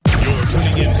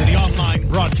tuning in to the online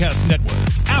broadcast network,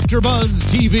 AfterBuzz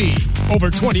TV. Over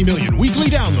 20 million weekly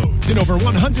downloads in over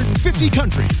 150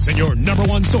 countries, and your number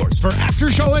one source for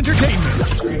after-show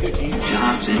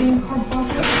entertainment.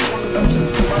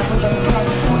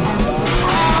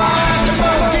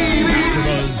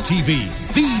 AfterBuzz TV,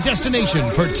 the destination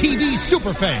for TV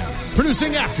superfans,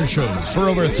 producing after shows for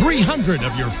over 300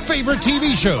 of your favorite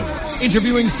TV shows,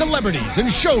 interviewing celebrities and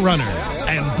showrunners,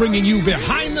 and bringing you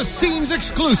behind-the-scenes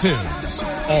exclusives.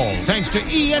 All thanks to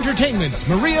E! Entertainment's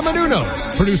Maria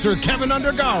Menounos, producer Kevin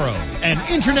Undergaro, and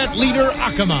internet leader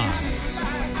Akamai.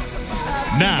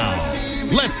 Now,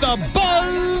 let the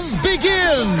buzz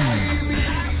begin!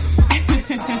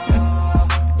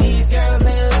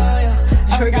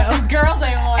 Here we go. These girls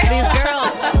ain't loyal. These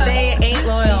girls, they ain't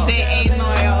loyal. They ain't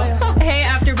loyal. Hey,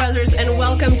 AfterBuzzers, and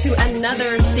welcome to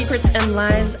another Secrets and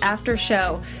Lies after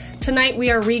show. Tonight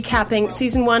we are recapping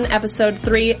Season 1, Episode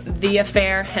 3, The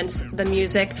Affair, hence the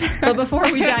music. But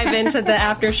before we dive into the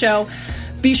after show,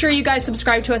 be sure you guys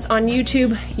subscribe to us on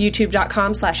YouTube,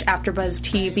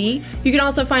 youtube.com/AfterBuzzTV. You can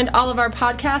also find all of our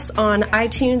podcasts on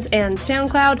iTunes and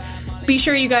SoundCloud. Be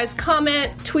sure you guys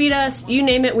comment, tweet us, you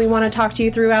name it. We want to talk to you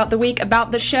throughout the week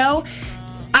about the show.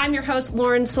 I'm your host,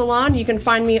 Lauren Salon. You can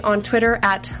find me on Twitter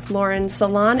at Lauren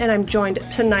Salon, and I'm joined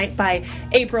tonight by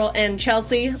April and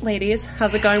Chelsea. Ladies,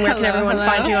 how's it going? Where can everyone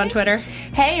find you on Twitter?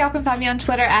 Hey, y'all can find me on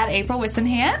Twitter at April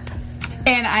Wissenhand.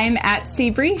 And I'm at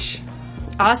Seabreach.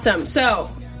 Awesome. So,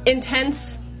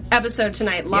 intense episode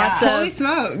tonight. Lots of holy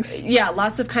smokes. Yeah,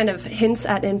 lots of kind of hints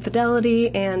at infidelity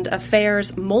and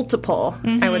affairs, multiple,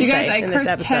 I would You say, guys, I in this cursed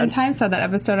episode. 10 times on that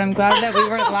episode. I'm glad that we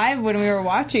weren't live when we were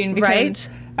watching because Right?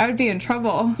 I would be in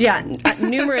trouble. Yeah,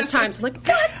 numerous times. I'm like,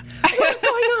 what? What's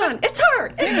going on? It's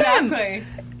her! It's him! Exactly.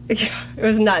 Yeah, it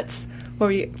was nuts. What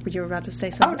were you about to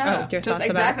say something? Oh, no. Your Just thoughts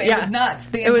exactly. about It was nuts.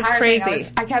 The It was entire crazy.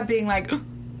 thing. I kept being like,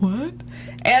 what?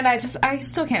 And I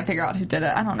still can't figure out who did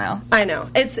it. I don't know. I know.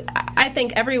 I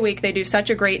think every week they do such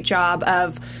a great job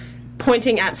of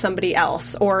pointing at somebody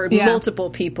else or multiple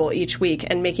people each week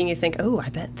and making you think, oh, I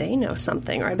bet they know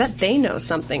something, or I bet they know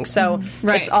something. So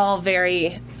Right. it's all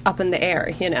very up in the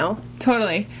air, you know?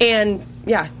 Totally. And,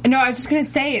 yeah. No, I was just going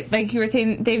to say, like you were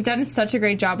saying, they've done such a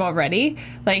great job already.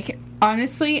 Like,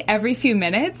 honestly, every few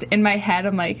minutes in my head,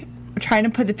 I'm like, trying to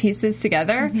put the pieces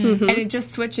together, and it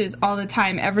just switches all the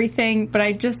time, everything. But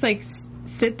I just, like,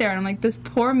 sit there, and I'm like, this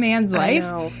poor man's life,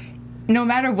 no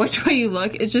matter which way you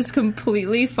look, is just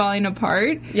completely falling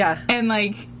apart. Yeah. And,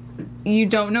 like, you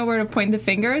don't know where to point the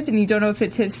fingers, and you don't know if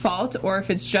it's his fault or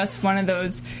if it's just one of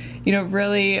those, you know,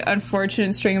 really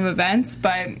unfortunate string of events.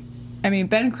 But I mean,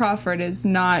 Ben Crawford is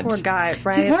not... Poor guy,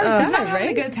 right? Poor guy, He's not having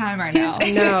right? a good time right now.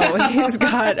 No, he's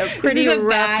got a pretty This is a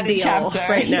rough bad deal chapter.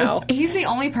 right now. He's the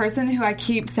only person who I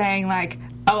keep saying, like,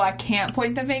 oh, I can't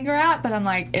point the finger at, but I'm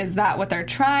like, is that what they're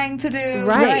trying to do?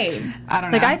 Right. I don't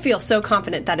know. Like, I feel so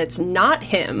confident that it's not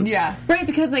him. Yeah. Right,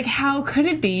 because, like, how could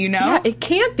it be, you know? Yeah, it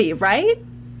can't be, right?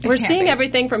 We're can't seeing be.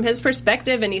 everything from his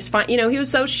perspective, and he's fine. You know, he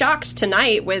was so shocked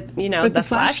tonight with, you know, With the the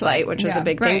flashlight. which was Yeah, a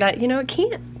big thing right. that, you know,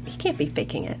 he can't be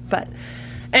faking it. But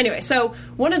anyway, so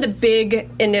one of the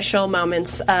big initial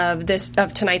moments of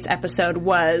tonight's episode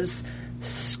was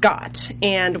Scott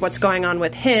and what's going on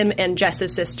with him and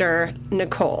Jess's sister,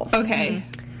 Nicole. Okay.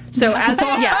 So as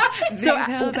These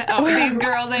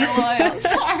girls ain't loyal.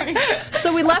 Sorry.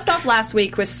 So we left off last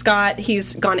week with Scott.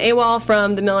 He's gone AWOL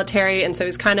from the military, and so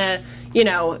he's kind of, you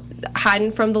know,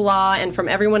 hiding from the law and from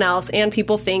everyone else, and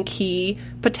people think he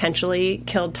potentially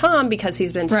killed Tom because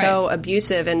he's been so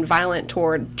abusive and violent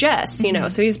toward Jess, you know,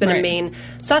 so he's been a main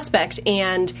suspect.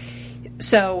 And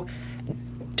so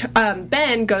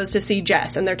Ben goes to see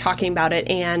Jess, and they're talking about it,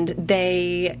 and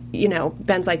they, you know,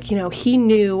 Ben's like, you know, he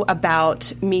knew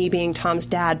about me being Tom's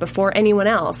dad before anyone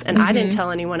else, and I didn't tell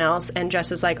anyone else. And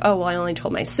Jess is like, oh, well, I only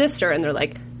told my sister. And they're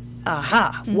like,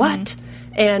 aha, what?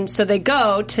 And so they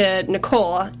go to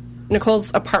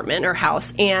Nicole's apartment or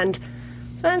house, and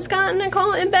Scott and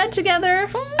Nicole in bed together.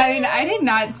 I mean, I did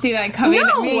not see that coming.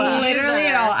 No. Literally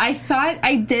at all.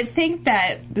 I did think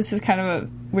that, this is kind of a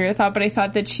weird thought, but I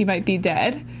thought that she might be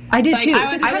dead. I did like, too.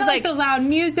 I was like the loud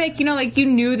music, you know, like you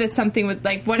knew that something was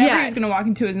like whatever he was going to walk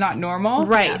into is not normal,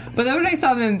 Right. But then when I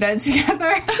saw them in bed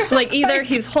together, like either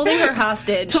he's holding her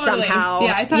hostage somehow.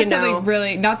 Yeah, I thought you know. something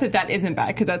really, not that isn't bad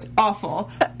because that's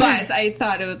awful, but I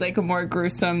thought it was like a more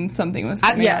gruesome something was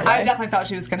coming. I definitely thought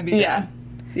she was going to be dead.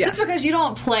 Yeah. Just because you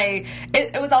don't play,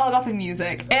 it was all about the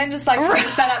music and just like the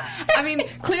setup. I mean,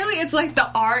 clearly it's like the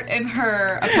art in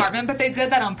her apartment, but they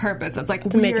did that on purpose. It's like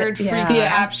make weird, it- yeah. freaky, Yeah.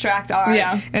 abstract art.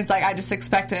 Yeah. And it's like I just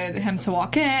expected him to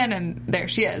walk in and there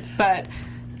she is. But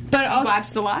But also, glad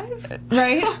she's alive?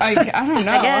 right? I don't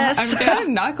know. I guess. I'm kind of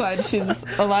not glad she's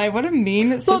alive. What a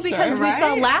mean sister. Well, because we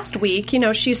saw last week,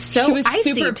 she's so She was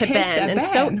icy super to pissed Ben at and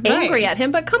so Ben. angry Right. at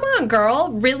him. But come on, girl,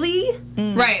 really?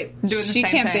 Right. Doing the she same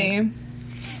can't thing.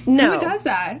 be. No, Who does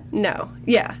that? No,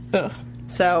 yeah. Ugh.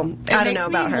 So I don't know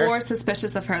about It makes me her. more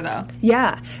suspicious of her, though.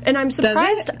 Yeah, and I'm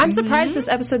surprised. it? I'm surprised this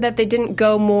episode that they didn't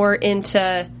go more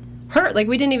into her. Like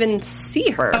we didn't even see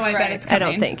her. Oh, I bet it's I coming.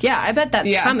 don't think. Yeah, I bet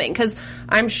that's coming because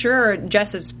I'm sure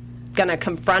Jess is gonna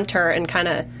confront her and kind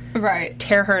of Right.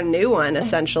 tear her a new one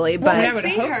essentially. But I would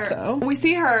hope so. We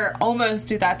see her almost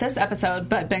do that this episode,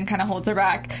 but Ben kind of holds her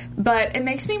back. But it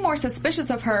makes me more suspicious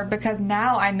of her because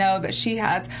now I know that she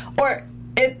has, or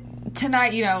it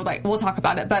tonight, like we'll talk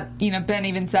about it, but Ben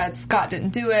even says Scott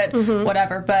didn't do it,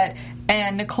 whatever.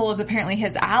 And Nicole is apparently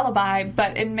his alibi,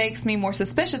 but it makes me more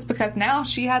suspicious because now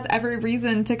she has every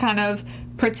reason to kind of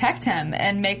protect him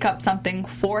and make up something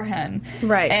for him.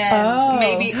 Right. And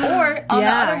maybe, or on the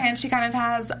Yeah. other hand, she kind of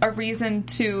has a reason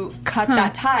to cut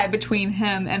that tie between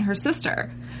him and her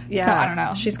sister. yeah, So I don't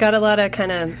know. She's got a lot of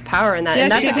kind of power in that, and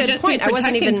that's she a could good just point. Be I wasn't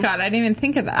protecting even. Scott. I didn't even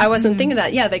think of that. I wasn't thinking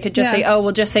that. Yeah, they could just Yeah. say, "Oh,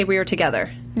 we'll just say we were together."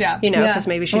 Yeah. because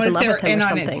maybe she's What in if love they with were him in or on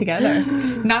something. it together?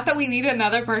 Not that we need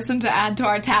another person to add to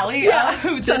our tally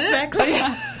who did Suspects.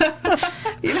 it.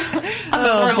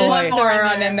 Oh, Throw one boy. more Throw her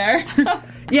on in there.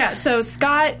 Yeah, so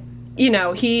Scott,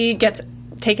 he gets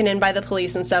taken in by the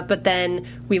police and stuff, but then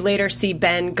we later see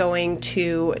Ben going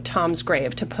to Tom's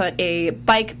grave to put a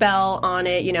bike bell on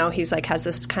it. He's like has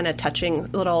this kind of touching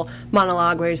little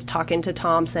monologue where he's talking to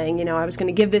Tom saying, I was going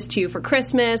to give this to you for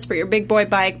Christmas, for your big boy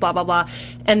bike, blah, blah, blah.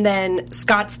 And then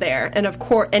Scott's there, and of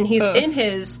course, and he's in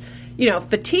his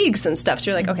fatigues and stuff.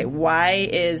 So you're like, okay, why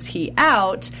is he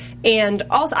out? And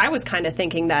also, I was kind of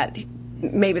thinking that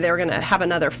maybe they were going to have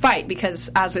another fight because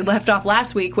as we left off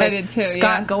last week with did too,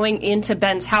 Scott yeah. going into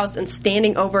Ben's house and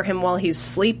standing over him while he's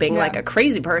sleeping like a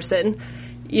crazy person,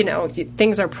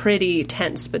 things are pretty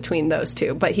tense between those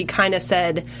two. But he kind of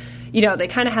said, they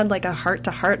kind of had like a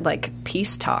heart-to-heart like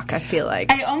peace talk, I feel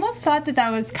like. I almost thought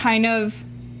that was kind of,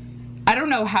 I don't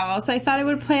know how else I thought it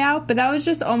would play out, but that was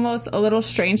just almost a little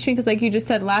strange to me because like you just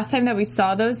said, last time that we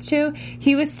saw those two,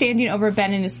 he was standing over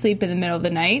Ben in his sleep in the middle of the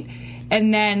night.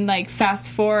 And then, like, fast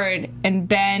forward, and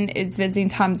Ben is visiting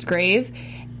Tom's grave,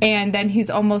 and then he's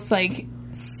almost, like,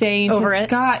 saying Over to it?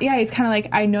 Scott, yeah, he's kind of like,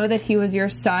 I know that he was your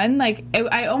son. Like,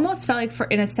 I almost felt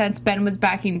like, in a sense, Ben was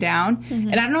backing down.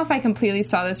 And I don't know if I completely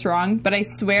saw this wrong, but I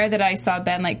swear that I saw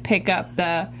Ben, like, pick up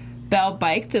the Bell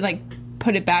bike to, like,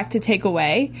 put it back to take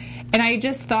away. And I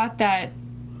just thought that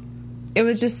it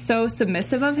was just so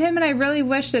submissive of him, and I really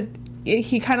wish that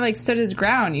he kind of like stood his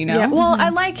ground, Yeah, well, I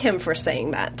like him for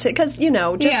saying that because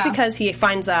because he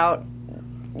finds out,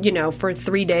 for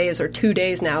 3 days or 2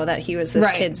 days now that he was this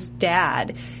Right. kid's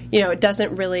dad. It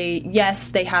doesn't really. Yes,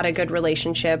 they had a good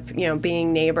relationship,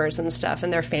 being neighbors and stuff,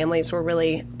 and their families were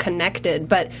really connected.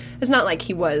 But it's not like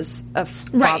he was a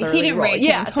fatherly He didn't role. raise him,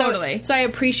 yeah, totally. So I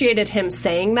appreciated him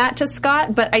saying that to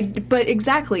Scott. But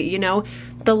exactly,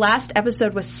 the last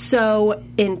episode was so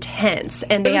intense,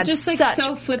 and they It was had just like such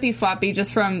so flippy floppy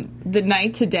just from the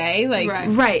night to day. Like,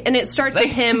 Right, and it starts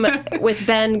with him with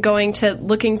Ben going to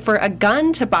looking for a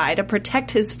gun to buy to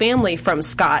protect his family from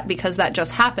Scott because that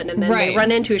just happened, and then they Right.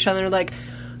 run into each other and they're like,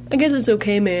 I guess it's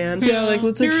okay, man. yeah, like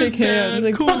let's like shake hands.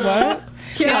 Like, what?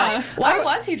 Yeah. Why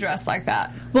was he dressed like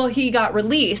that? Well, he got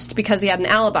released because he had an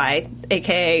alibi,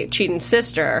 aka cheating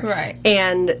sister. Right.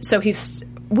 And so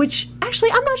which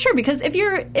actually I'm not sure because if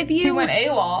you He went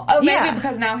AWOL. Oh, maybe Yeah.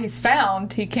 because now he's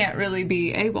found, he can't really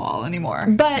be AWOL anymore.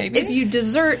 but maybe? if you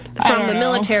desert I from don't the know.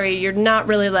 military, you're not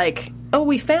really like, oh,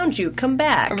 we found you, come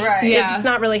back. Right. Yeah. It's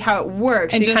not really how it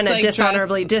works. And You just, kind of like,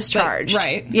 dishonorably dress, discharged. like,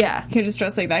 right. Yeah. You can just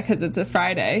dress like that because it's a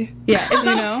Friday. Yeah. If,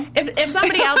 You know? if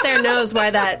somebody out there knows why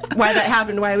that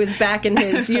happened, why he was back in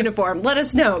his uniform, let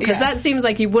us know because Yes. that seems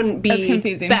like you wouldn't That's be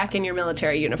confusing. back in your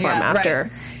military uniform Yeah,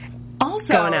 after.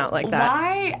 also going out like that.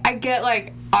 Why I get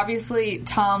like obviously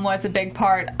Tom was a big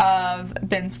part of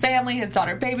Ben's family, his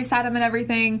daughter babysat him and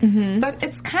everything, Mm-hmm. but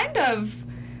it's kind of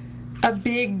a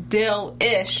big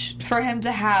deal-ish for him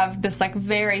to have this like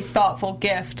very thoughtful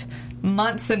gift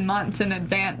months and months in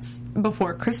advance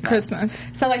before Christmas.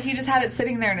 So like he just had it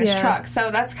sitting there in his Yeah. truck.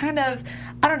 So that's kind of,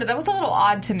 I don't know, that was a little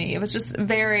odd to me. It was just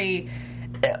very,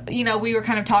 we were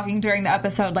kind of talking during the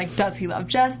episode, like, does he love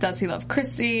Jess? Does he love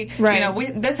Christy?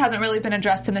 Right. This hasn't really been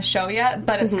addressed in the show yet,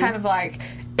 but Mm-hmm. it's kind of like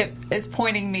it is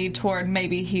pointing me toward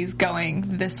maybe he's going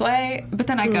this way, but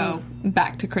then I go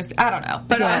back to Christy. I don't know.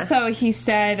 But Yeah. also, he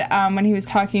said when he was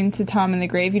talking to Tom in the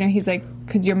grave, he's like,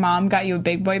 because your mom got you a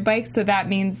big boy bike, so that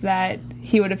means that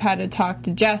he would have had to talk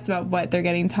to Jess about what they're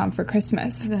getting Tom for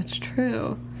Christmas. That's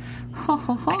true.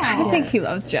 I think he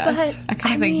loves Jess. But, I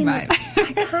kind of think he might.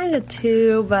 I kind of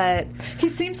too, but He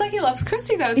seems like he loves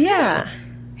Christy, though, too. yeah.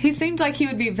 He seemed like he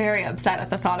would be very upset at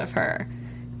the thought of her,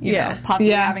 you know, possibly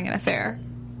Yeah. having an affair.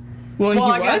 Well,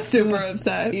 I he was guess- super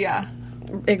upset. Yeah.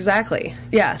 Exactly.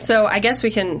 Yeah. So I guess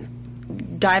we can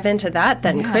dive into that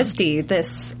then, Yeah. Christy,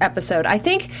 this episode. I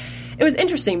think it was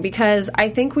interesting because I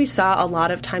think we saw a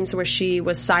lot of times where she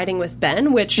was siding with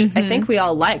Ben, which I think we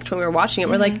all liked when we were watching it.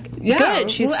 We're like, Yeah.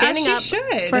 good, she's Well, as standing she up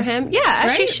should. for him. Yeah,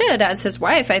 as she Right? should, as his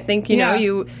wife. I think, you know,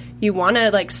 Yeah. you want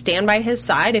to like stand by his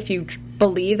side if you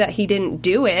believe that he didn't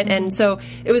do it. And so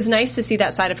it was nice to see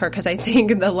that side of her because I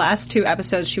think the last 2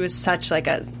 episodes she was such like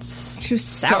a She was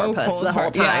so sourpuss cold the whole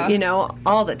heart, time, yeah. you know,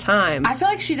 all the time. I feel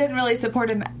like she didn't really support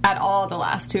him at all the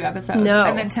last 2 episodes. No.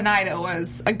 And then tonight it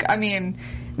was, I mean,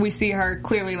 we see her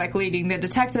clearly, like, leading the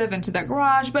detective into the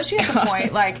garage, but she has a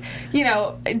point. Like, you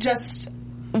know, just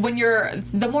when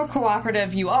the more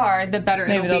cooperative you are, the better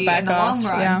Maybe it'll they'll be back in the off, long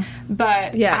run. yeah.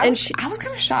 But Yeah, I and was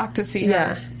kind of shocked to see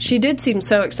Yeah, her. she did seem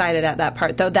so excited at that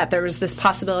part, though, that there was this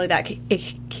possibility that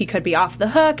he could be off the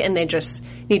hook, and they just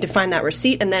need to find that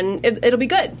receipt, and then it'll be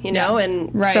good, you know. Yeah. And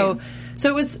Right. so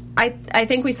it was. I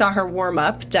think we saw her warm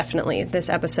up definitely this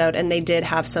episode, and they did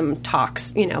have some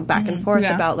talks, you know, back and forth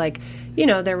Yeah. about like, you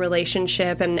know, their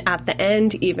relationship, and at the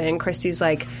end, even Christy's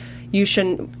like, You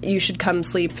should come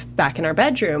sleep back in our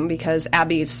bedroom because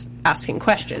Abby's asking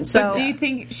questions. So But do you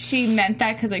think she meant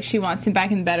that because like she wants him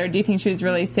back in bed, or do you think she was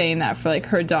really saying that for like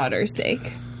her daughter's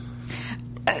sake?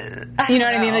 You know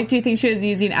what I mean? Like, do you think she was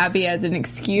using Abby as an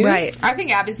excuse? Right. I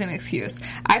think Abby's an excuse.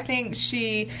 I think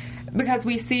because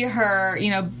we see her,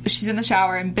 you know, she's in the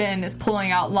shower and Ben is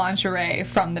pulling out lingerie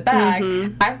from the bag.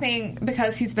 Mm-hmm. I think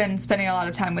because he's been spending a lot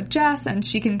of time with Jess and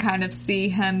she can kind of see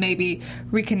him maybe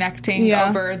reconnecting Yeah.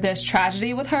 over this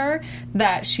tragedy with her,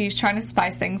 that she's trying to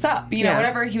spice things up. You know, Yeah.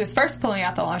 whenever he was first pulling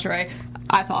out the lingerie,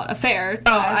 I thought affair.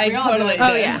 Oh, as I we all totally did. did.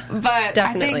 Oh, yeah. But I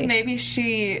Definitely. think maybe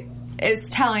she is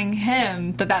telling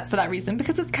him that that's for that reason,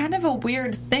 because it's kind of a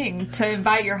weird thing to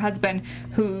invite your husband,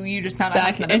 who you just found out Back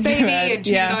has another into baby bed, and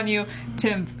cheated yeah. on you,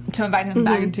 to invite him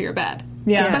back into your bed.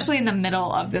 Yeah. Especially in the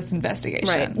middle of this investigation.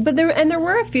 Right. But there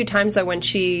were a few times though when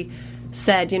she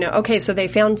said, you know, okay, so they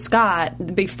found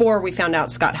Scott before we found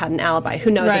out Scott had an alibi. Who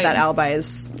knows if Right. that alibi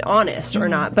is honest or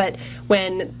not? But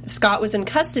when Scott was in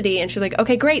custody and she's like,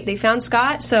 okay, great, they found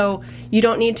Scott, so you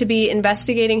don't need to be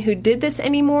investigating who did this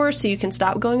anymore, so you can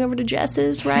stop going over to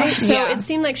Jess's, right? So Yeah. it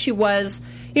seemed like she was,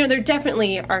 you know, there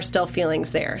definitely are still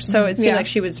feelings there. So it seemed Yeah. like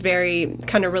she was very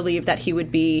kind of relieved that he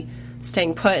would be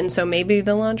staying put, and so maybe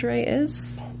the lingerie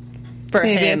is for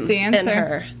Maybe him it's the and answer.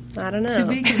 her. I don't know. To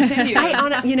be continued.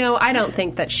 I don't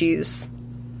think that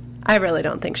I really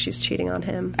don't think she's cheating on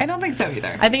him. I don't think so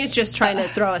either. I think it's just trying to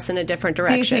throw us in a different Do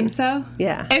direction. you think so?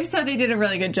 Yeah. If so, they did a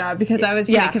really good job because I was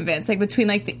pretty Yeah. convinced. Like between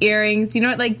like the earrings, you know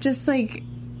what? Like just like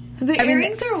the I mean,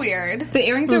 earrings are weird. the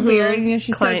earrings are weird. You know,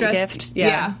 she's Client so dressed. gift.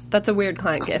 Yeah. That's a weird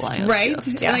client gift. Client. Right?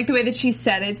 gift, yeah. And like the way that she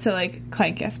said it, so like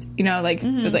client gift. You know, like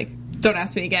it was like, don't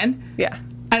ask me again. Yeah.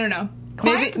 I don't know.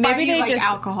 Clients buy you like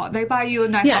alcohol. They buy you a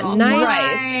nice Yeah, bottle nice.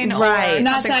 of wine, Right. or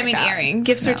not something like diamond that. earrings.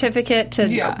 Gift certificate to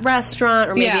Yeah. a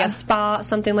restaurant or maybe Yeah. a spa,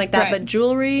 something like that. Right. But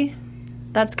jewelry,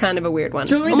 that's kind of a weird one.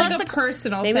 Jewelry's Unless like a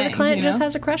personal maybe thing. the client you know? just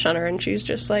has a crush on her and she's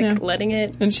just like Yeah. letting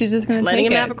it, and she's just going to letting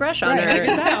take him it. have a crush on Right.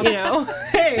 her. You know,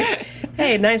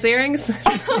 hey, nice earrings.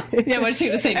 Yeah, what's she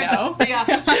going to say? No. Yeah.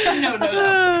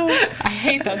 No. I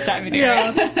hate those diamond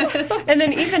earrings. And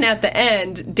then even at the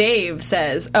end, Dave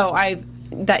says,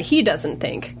 that he doesn't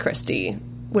think Christy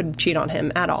would cheat on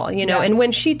him at all, you know? Yeah. And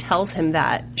when she tells him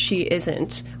that she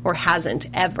isn't or hasn't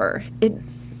ever, it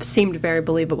seemed very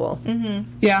believable,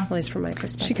 Yeah. at least from my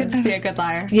perspective. She could just be a good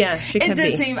liar. Yeah, she It could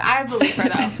did be. seem. I believe her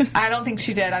though. I don't think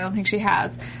she did. I don't think she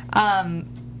has.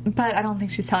 But I don't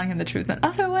think she's telling him the truth in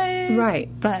other ways. Right.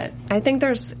 But I think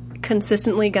there's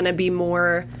consistently going to be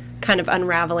more kind of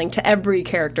unraveling to every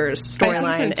character's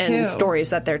storyline so, and too.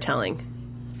 stories that they're telling.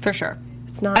 for sure.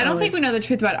 It's not I don't think we always- know the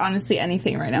truth about honestly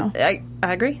anything right now. I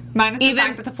agree. Minus Even- the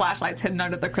fact that the flashlight's hidden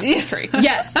under the Christmas tree.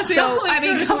 Yes. That's the So, only I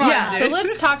mean, truth. come on. Yeah, so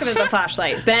let's talk about the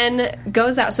flashlight. Ben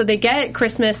goes out, so they get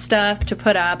Christmas stuff to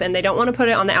put up, and they don't want to put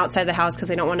it on the outside of the house because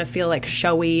they don't want to feel like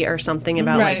showy or something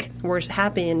about Right. like we're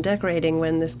happy and decorating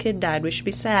when this kid died. We should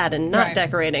be sad and not Right.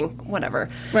 decorating, whatever.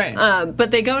 Right.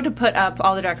 But they go to put up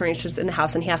all the decorations in the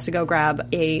house, and he has to go grab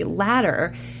a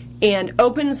ladder. And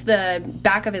opens the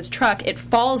back of his truck. It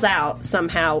falls out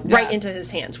somehow right Yeah. into his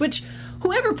hands, which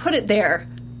whoever put it there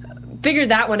figured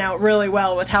that one out really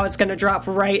well with how it's going to drop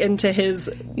right into his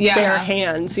Yeah. bare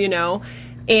hands, you know?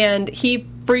 And he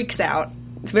freaks out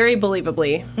very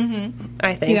believably,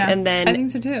 I think. Yeah, And then I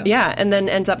think so too. Yeah, and then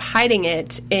ends up hiding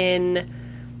it in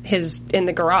in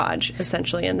the garage,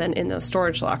 essentially, and then in the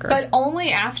storage locker. But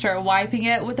only after wiping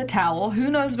it with a towel. Who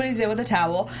knows what he did with a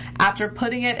towel? After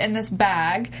putting it in this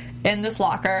bag, in this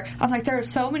locker. I'm like, there are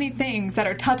so many things that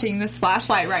are touching this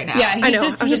flashlight right now. Yeah, I know.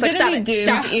 he's I was just like, gonna stop be it.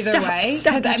 doomed Stop. either Stop. way.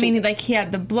 Stop Because, I touching. mean, like, he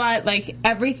had the blood, like,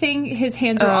 everything, his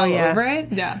hands were Oh, all yeah. over it.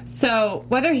 Yeah. So,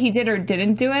 whether he did or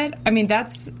didn't do it, I mean,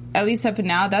 that's, at least up to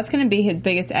now, that's going to be his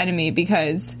biggest enemy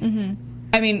because...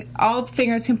 I mean, all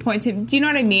fingers can point to... Do you know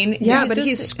what I mean? Yeah, but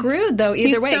he's screwed, though, either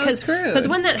he's way. so screwed. Because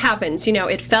when that happens,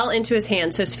 it fell into his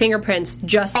hand, so his fingerprints,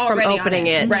 just Already from on opening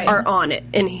it. it, Right. are on it.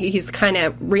 And he's kind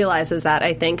of realizes that,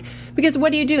 I think. Because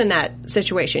what do you do in that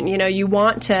situation? You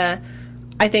want to...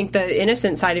 I think the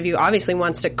innocent side of you obviously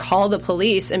wants to call the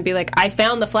police and be like, I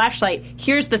found the flashlight.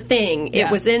 Here's the thing. Yeah.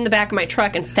 It was in the back of my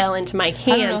truck and fell into my know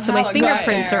hand, so how my it got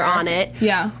fingerprints there. are on it.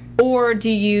 Yeah. Or do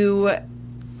you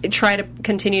try to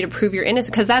continue to prove your innocence?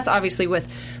 Because that's obviously with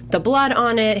the blood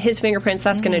on it, his fingerprints,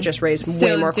 that's going to just raise way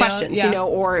Seal more the deal, questions, yeah.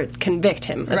 or convict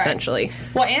him, essentially.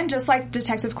 Well, and just like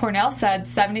Detective Cornell said,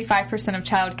 75% of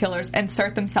child killers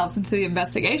insert themselves into the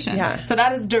investigation. Yeah. So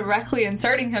that is directly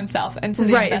inserting himself into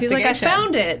the Right. If he's investigation. like, I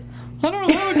found it. I don't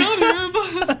know how I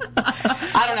got here,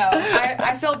 but I don't know.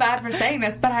 I feel bad for saying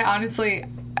this, but I honestly,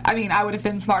 I would have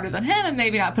been smarter than him and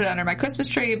maybe not put it under my Christmas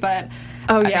tree, but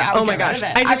Oh, I yeah. would Oh, my get rid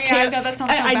gosh. of it. I know that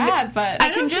sounds so bad, but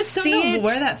I can just don't see know it.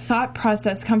 where that thought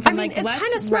process come from. I mean, like, it's let's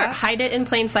kind of smart. wrap- Hide it in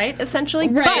plain sight, essentially.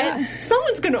 Right. But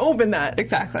someone's going to open that.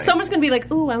 Exactly. Someone's going to be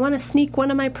like, ooh, I want to sneak one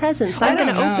of my presents. I'm going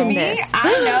to don't know. open Me, this.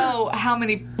 I know how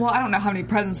many. Well, I don't know how many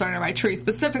presents are under my tree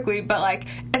specifically, but like,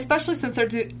 especially since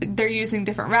they're using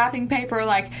different wrapping paper.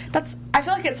 Like, I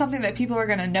feel like it's something that people are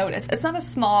going to notice. It's not a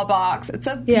small box. It's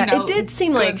a It did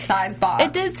seem good like size box.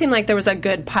 It did seem like there was a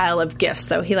good pile of gifts,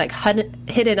 though. He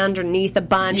hid it underneath a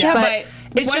bunch. Yeah, but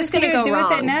it's what just is he going to go do wrong.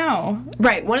 with it now?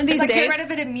 Right. One of these Like, days. get rid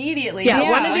of it immediately. Yeah, Don't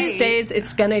one of wait. these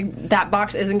days, that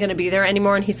box isn't going to be there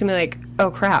anymore, and he's going to be like, "Oh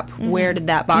crap, where did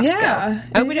that box Yeah, go?" I he's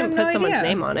got wouldn't no put someone's idea.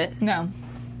 name on it. No.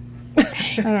 I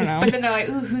don't know. But then they're like,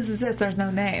 ooh, whose is this? There's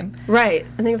no name. Right,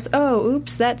 and he goes, "Oh,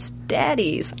 oops, that's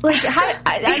Daddy's." Like,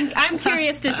 I'm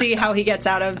curious to see how he gets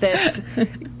out of this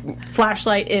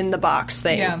flashlight in the box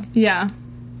thing. Yeah. Yeah.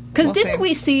 Because We'll didn't see.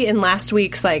 we see in last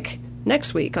week's,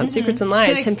 next week on Secrets and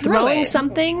Lies, He, him threw throwing it.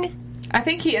 something? I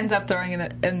think he ends up throwing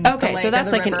it in the Okay, lake so that's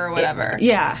or the like river or whatever.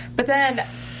 Yeah. But then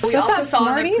we That's also not saw in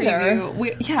smart the either.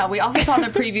 preview. We also saw in the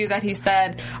preview that he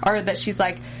said, or that she's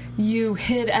like, you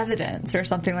hid evidence or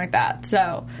something like that.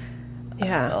 So,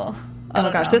 Yeah. well, I Oh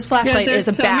don't gosh, know. this flashlight there's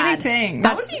is a so bad many things.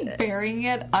 I would be burying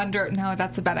it under. No,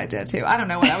 that's a bad idea too. I don't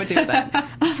know what I would do with it.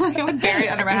 I would bury it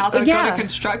under my house. I would go to Yeah. a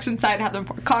construction site, have them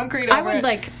pour concrete over I would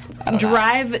it. I don't know.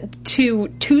 drive to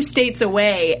 2 states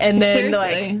away and then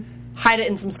Seriously. hide it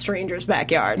in some stranger's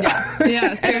backyard. Yeah, Yeah, and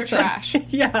their seriously. trash.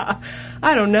 Yeah.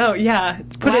 I don't know. Yeah.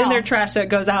 Put it in Wow. their trash so it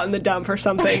goes out in the dump or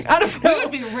something. I don't know. It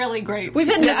would be really great. We've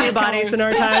hidden a few bodies in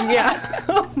our time. Yeah.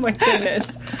 Oh my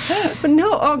goodness. But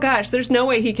no. Oh gosh. There's no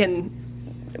way he can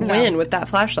win with that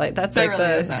flashlight. That's There like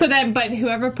really the. isn't. So then, but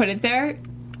whoever put it there,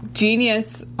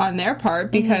 genius on their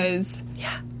part because, Yeah.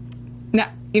 no,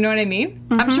 you know what I mean?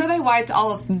 I'm sure they wiped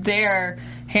all of their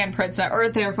handprints, or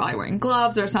they were probably wearing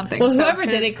gloves or something. Well, So whoever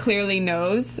did his- it clearly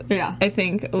knows. Yeah. I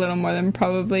think a little more than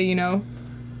probably the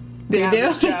do.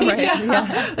 average Joe.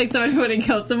 Yeah. Like someone who would have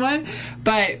killed someone.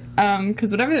 But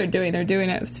because whatever they're doing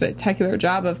a spectacular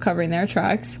job of covering their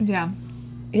tracks. Yeah.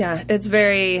 Yeah. It's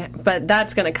very. But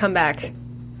that's going to come back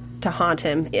to haunt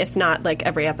him, if not like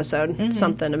every episode.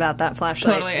 Something about that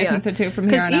flashlight. Totally, I think so too, from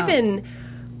here on out. even,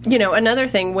 another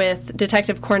thing with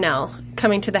Detective Cornell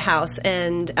coming to the house,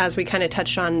 and as we kind of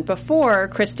touched on before,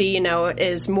 Christy,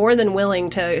 is more than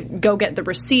willing to go get the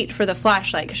receipt for the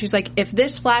flashlight, because she's like, if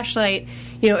this flashlight,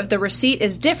 if the receipt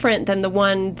is different than the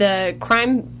one the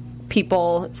crime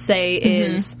people say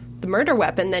is the murder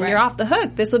weapon, then you're off the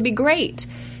hook. This would be great.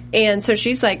 And so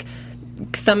she's like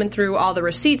thumbing through all the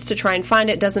receipts to try and find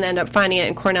it, doesn't end up finding it,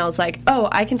 and Cornell's like, oh,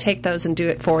 I can take those and do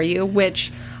it for you,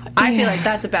 which I feel like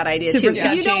that's a bad idea Super too.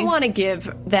 So you sketchy. don't want to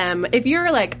give them, if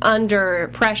you're like under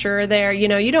pressure there, you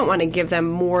don't want to give them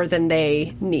more than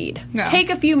they need. No.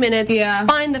 Take a few minutes, Yeah.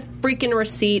 find the freaking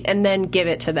receipt, and then give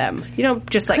it to them. You don't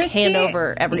just like Christy- hand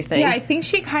over everything. Yeah, I think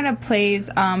she kind of plays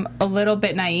a little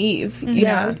bit naive, you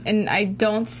Yeah. know, and I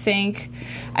don't think,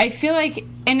 I feel like,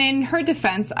 and in her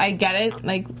defense, I get it,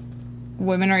 like,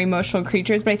 women are emotional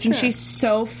creatures, but I think she's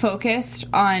so focused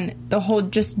on the whole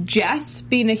just Jess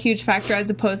being a huge factor as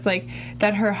opposed to like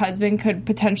that her husband could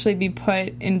potentially be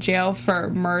put in jail for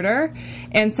murder.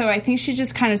 And so I think she's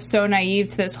just kind of so naive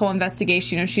to this whole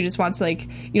investigation. She just wants to like,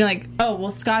 oh, well,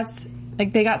 Scott's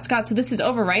like, they got Scott, so this is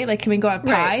over, right? Like, can we go have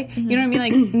pie? Right. You know what I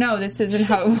mean? Like, no, this isn't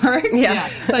how it works. Yeah.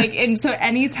 Like, and so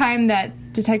anytime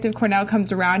that Detective Cornell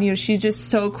comes around, you know, she's just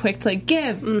so quick to, like,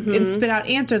 give and spit out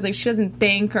answers. Like, she doesn't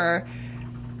think, or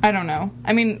I don't know.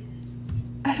 I mean,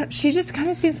 she just kind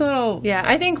of seems a little... Yeah,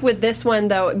 I think with this one,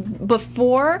 though,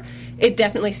 before, it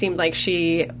definitely seemed like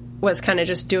she was kind of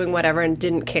just doing whatever and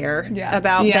didn't care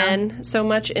about Ben so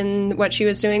much in what she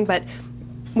was doing. But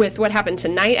with what happened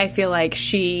tonight, I feel like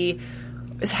she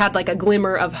had like a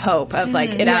glimmer of hope of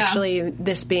like it actually,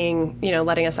 this being, you know,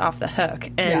 letting us off the hook.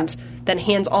 And then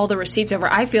hands all the receipts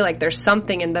over. I feel like there's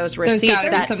something in those receipts. There's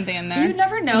gotta be something in there. You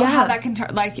never know how that can turn.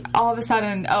 Like, all of a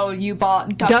sudden, you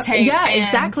bought duct tape and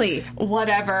exactly.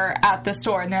 whatever at the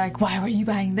store. And they're like, why were you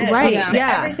buying this? Right, Like,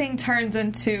 everything turns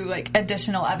into, like,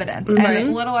 additional evidence. And as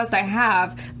little as they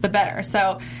have, the better.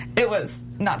 So it was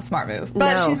not a smart move.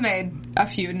 But she's made a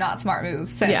few not smart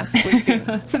moves since we've seen,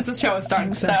 since the show has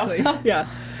started. Exactly. So.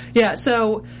 Yeah,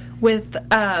 so with...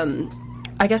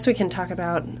 I guess we can talk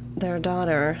about their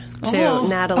daughter, too,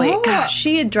 Natalie. Oh. Gosh,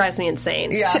 she drives me insane.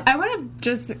 Yeah. I want to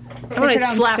just kick wanna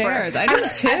her slap downstairs. her. I do,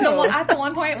 too. At the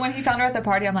one point when he found her at the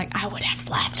party, I'm like, I would have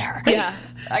slapped her. Yeah.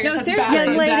 I guess No, that's seriously, bad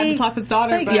for a young dad lady. to slap his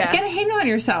daughter. Like, but get a handle on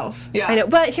yourself. yeah. I know,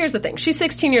 but here's the thing. She's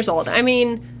 16 years old. I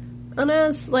mean, when I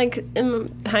was, like,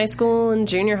 in high school and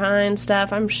junior high and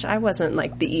stuff, I wasn't,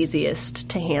 like, the easiest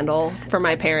to handle for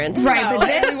my parents. Right, No, but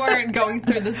this- we weren't going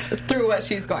through what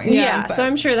she's going through. Yeah, but- so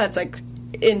I'm sure that's, like,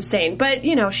 insane. But,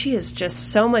 you know, she is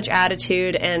just so much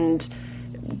attitude and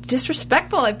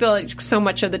disrespectful, I feel like, so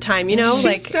much of the time, you know? She's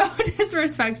like so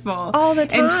disrespectful. all the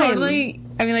time. And totally,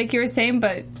 I mean, like you were saying,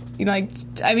 but, you know, like,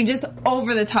 I mean, just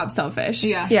over the top selfish.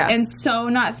 Yeah. Yeah. And so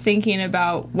not thinking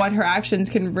about what her actions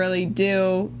can really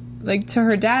do, like, to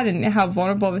her dad and how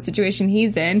vulnerable of a situation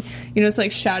he's in. You know, it's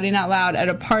like shouting out loud at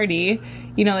a party,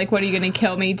 you know, like, what are you going to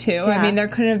kill me too? I mean, there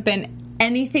couldn't have been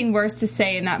anything worse to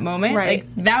say in that moment. Right.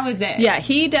 Like, that was it. Yeah,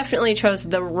 he definitely chose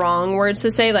the wrong words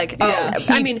to say. Like,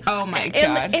 I mean, oh my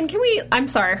God. And can we? I'm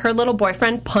sorry, her little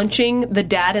boyfriend punching the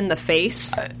dad in the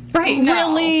face. Right, no.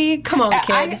 Really? Come on,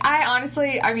 kid. I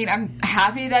honestly, I mean, I'm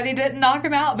happy that he didn't knock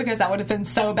him out because that would have been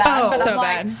so bad. Oh, but so I'm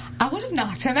like, bad. I would have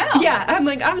knocked him out. Yeah, I'm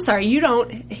like, I'm sorry, you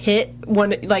don't hit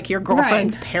one like your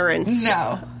girlfriend's parents.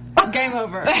 No. Game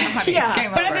over. Honey. Yeah.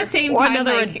 Game But over. at the same Or time,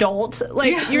 another like, adult.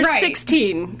 Like, Yeah, you're right.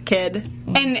 16, kid.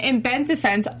 And in Ben's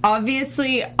defense,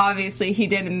 obviously, he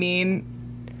didn't mean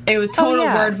it was total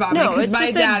yeah. word vomit. No, Because it's my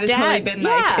just a dad has totally dad. been Yeah.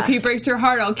 like, if he breaks your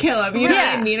heart, I'll kill him. You know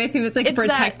Yeah. what I mean? I think that's like It's a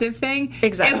protective thing.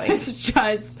 Exactly. It was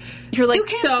just, You're like, You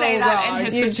can't so say that in wrong.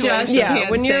 his You situation. just yeah,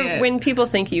 can't when say it. when people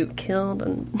think you killed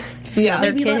another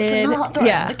Maybe let's kid. not threaten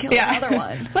Yeah. to kill another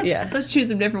one. Let's choose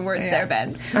some different words there,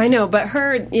 Ben. I know, but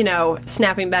her, you know,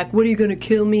 snapping back, what are you going to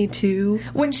kill me too?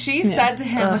 When she said to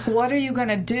him, like, what are you going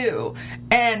to do?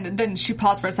 And then she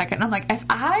paused for a second. And I'm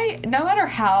like, no matter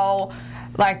how,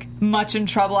 like, much in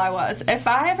trouble I was, if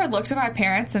I ever looked at my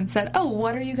parents and said, oh,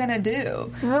 what are you going to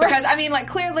do? Because, I mean, like,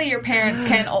 clearly your parents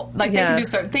can, like, they can do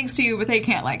certain things to you, but they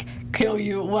can't, like, kill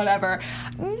you, whatever.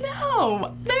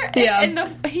 No.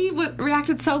 And he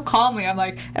reacted so calmly. I'm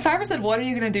like, if I ever said, what are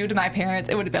you going to do to my parents?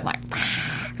 It would have been like,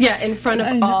 Yeah, in front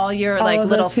of all your, all like, of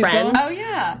little those people. friends. oh,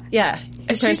 yeah. Yeah.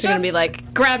 Your parents are going to be just-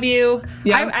 like, grab you.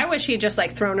 Yeah. I wish he'd just,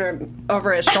 like, thrown her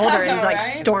over his shoulder and, like, Right?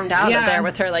 stormed out of Yeah. there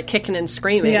with her, like, kicking and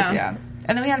screaming. Yeah. Yeah.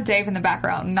 And then we have Dave in the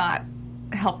background not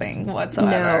helping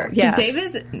whatsoever. No. Yeah. Dave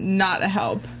is not a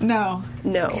help. No.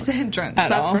 No. He's a hindrance, At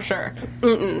that's all. for sure.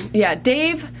 Yeah,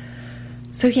 Dave.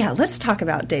 So, yeah, let's talk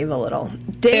about Dave a little.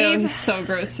 It Dave. was so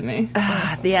gross to me.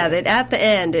 Yeah, that at the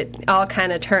end, it all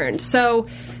kind of turned. So,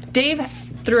 Dave,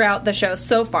 throughout the show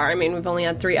so far, I mean, we've only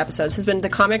had 3 episodes, has been the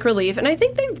comic relief, and I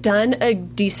think they've done a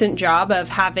decent job of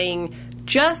having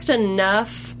just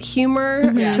enough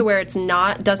humor to where it's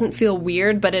doesn't feel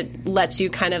weird, but it lets you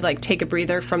kind of, like, take a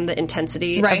breather from the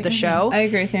intensity of the show. I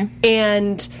agree with you.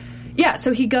 And... yeah,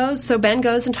 so Ben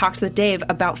goes and talks with Dave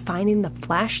about finding the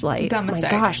flashlight. Dumb Oh my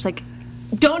mistake. gosh, like,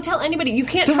 don't tell anybody. You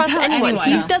can't Don't trust tell anyone. anyone.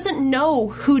 He Yeah. doesn't know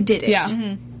who did it. Yeah.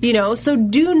 Mm-hmm. You know, so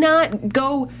do not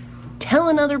go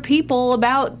telling other people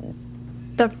about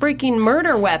the freaking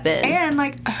murder weapon. And,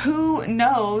 like, who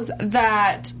knows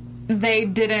that they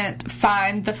didn't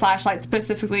find the flashlight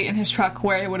specifically in his truck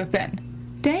where it would have been?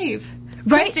 Dave.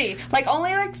 Right. Christy. Like,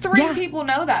 only, like, 3 Yeah. people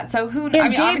know that. So who... And I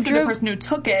mean, Dave obviously the drove- person who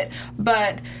took it,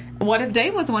 but... what if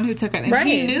Dave was the one who took it? And Right.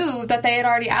 he knew that they had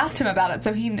already asked him about it.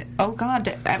 So oh, God,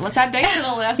 let's add Dave to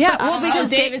the list. Yeah, I well, don't know. because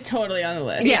Dave is totally on the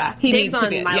list. Yeah, he Dave's needs to on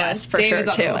be. my yeah, list for Dave sure, is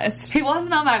on too. the list. He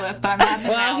wasn't on my list, but I'm adding him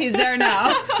Well, now. he's there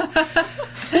now.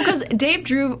 because Dave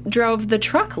drove the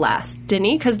truck last, didn't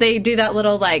he? Because they do that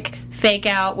little, like, fake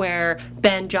out where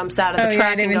Ben jumps out of the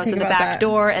truck and goes in the back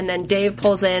door, and then Dave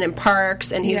pulls in and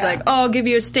parks, and he's like, "Oh, I'll give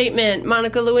you a statement,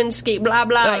 Monica Lewinsky, blah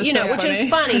blah," which is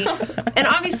funny. And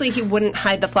obviously, he wouldn't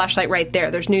hide the flashlight right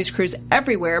there. There's news crews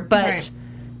everywhere, but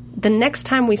the next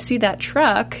time we see that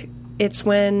truck, it's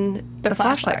when the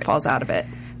flashlight falls out of it.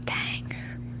 Dang.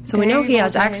 So we know he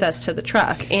has access to the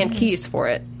truck and keys for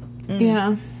it.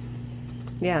 Yeah.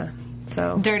 Yeah.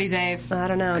 So Dirty Dave. I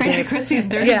don't know. Crazy Dave. Christy and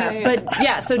Dirty Dave.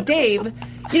 But so Dave,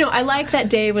 I like that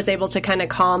Dave was able to kind of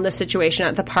calm the situation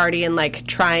at the party and like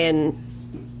try and,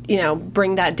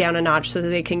 bring that down a notch so that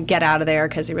they can get out of there,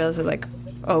 because he realizes like,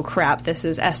 oh crap, this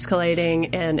is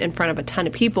escalating and in front of a ton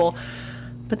of people.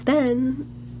 But then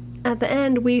at the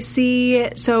end we see,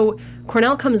 so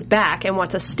Cornell comes back and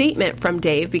wants a statement from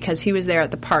Dave because he was there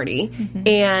at the party.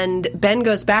 And Ben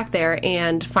goes back there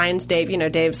and finds Dave.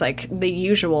 Dave's like the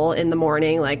usual in the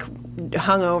morning, like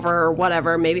hungover or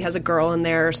whatever, maybe has a girl in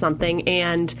there or something.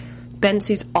 And Ben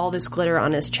sees all this glitter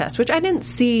on his chest, which I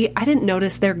didn't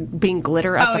notice there being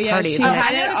glitter at the party. She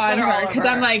had it on her because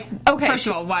I'm like, okay, first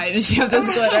of all, why did she have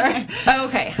this glitter?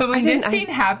 Okay. But when this scene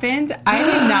happened, I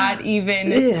did not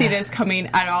even see this coming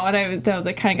at all, and I was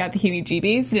like, kind of got the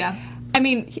heebie-jeebies. Yeah. I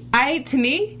mean, to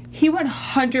me, he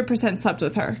 100% slept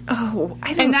with her. Oh,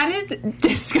 I don't. And that is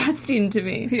disgusting to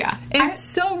me. Yeah. It's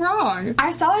so wrong.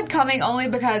 I saw it coming only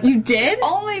because... You did?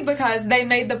 Only because they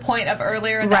made the point of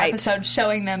earlier in the episode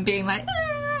showing them being like...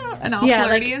 and all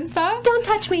flirty and stuff. Don't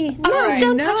touch me. No,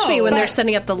 don't touch me when they're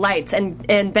setting up the lights.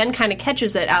 And Ben kind of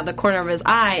catches it out of the corner of his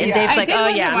eye. And Dave's like, oh,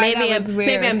 yeah,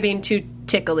 maybe I'm being too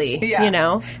tickly,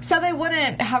 So they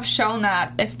wouldn't have shown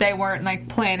that if they weren't, like,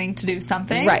 planning to do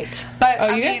something. Right.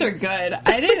 But, you guys are good.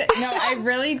 I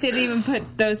really didn't even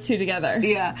put those two together.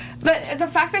 Yeah. But the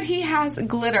fact that he has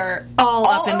glitter all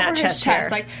up in over that his chest hair.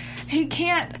 like, he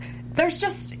can't... There's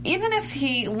just, even if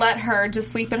he let her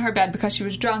just sleep in her bed because she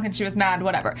was drunk and she was mad,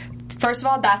 whatever. First of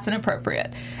all, that's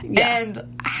inappropriate. Yeah.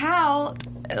 And how,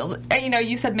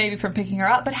 you said maybe from picking her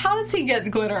up, but how does he get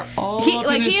glitter all up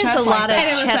in his chest? He has a lot of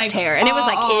chest hair, and it was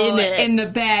like in the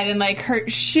bed, and like her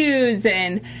shoes,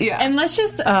 and let's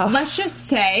just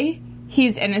say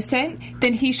he's innocent,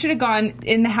 then he should have gone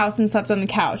in the house and slept on the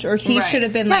couch, or he should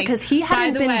have been because he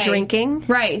hadn't been drinking,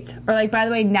 right? Or like, by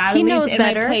the way, Natalie's in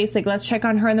my place. Like, let's check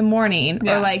on her in the morning,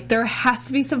 or like, there has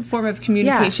to be some form of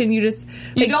communication. You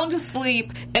don't just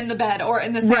sleep in the bed or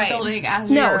in the same building as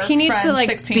your he needs to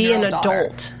like be an adult.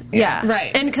 Daughter. Yeah,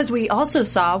 right. And because we also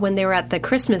saw when they were at the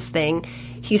Christmas thing,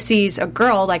 he sees a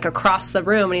girl like across the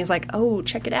room, and he's like, "Oh,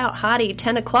 check it out, hottie,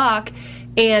 10 o'clock."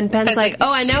 And Ben's like,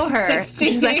 "Oh, I know her."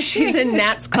 16. He's like, "She's in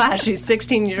Nat's class. She's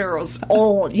 16 years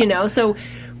old." So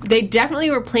they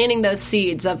definitely were planting those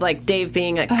seeds of like Dave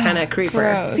being a kind of creeper.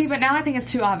 Gross. See, but now I think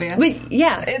it's too obvious.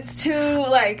 It's too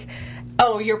like,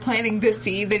 oh, you're planting this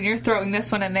seed, then you're throwing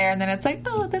this one in there, and then it's like,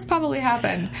 oh, this probably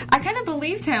happened. I kind of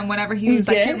believed him whenever he was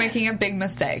like, you're making a big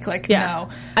mistake. Like, no.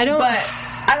 I don't.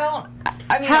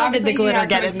 I mean, how did the glitter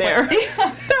get in there?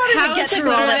 How did the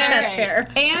glitter chest hair?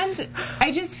 And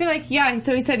I just feel like,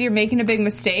 so he said you're making a big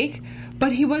mistake,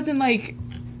 but he wasn't like,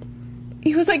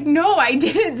 he was like, no, I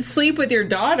didn't sleep with your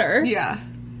daughter. Yeah,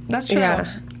 that's true.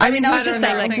 Yeah. I mean, I was just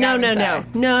saying, like, no. Yeah,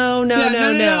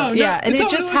 and it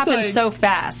just happened so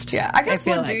fast. Yeah, I guess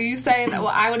do you say that?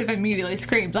 Well, I would have immediately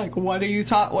screamed, like, what are you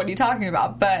talking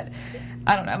about? But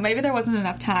I don't know. Maybe there wasn't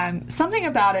enough time. Something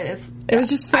about it is... It was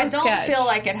just so I don't feel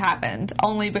like it happened,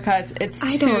 only because it's too...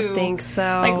 I don't think so.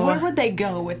 Like, where would they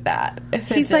go with that if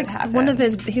he's it like did happen? one of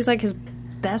his... He's like his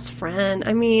best friend.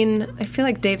 I mean, I feel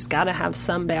like Dave's got to have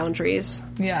some boundaries.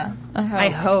 Yeah. I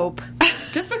hope.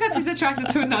 Just because he's attracted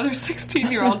to another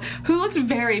 16-year-old who looked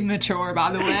very mature,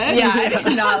 by the way. Yeah,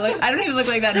 I don't even look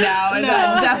like that now. And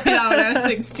definitely not when I was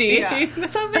 16. Yeah.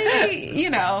 So maybe,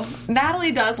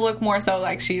 Natalie does look more so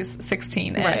like she's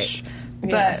 16-ish. Right.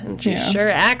 But and she sure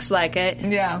acts like it.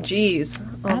 Yeah. Jeez.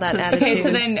 All that attitude. Okay,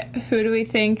 so then who do we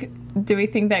think? Do we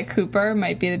think that Cooper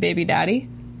might be the baby daddy?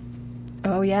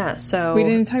 Oh, yeah. So we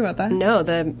didn't talk about that. No,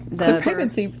 the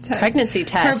pregnancy test. Pregnancy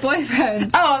test. Her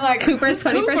boyfriend. Oh, I'm like, Cooper's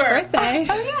 21st birthday.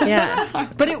 Oh, yeah.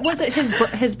 But it wasn't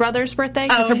his brother's birthday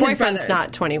because her boyfriend's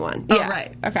not 21. Oh,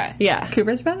 right. Okay. Yeah.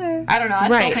 Cooper's brother. I don't know.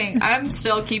 I'm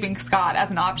still keeping Scott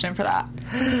as an option for that.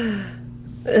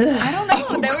 I don't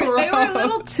know. They were a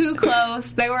little too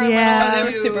close. They were they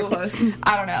were super close.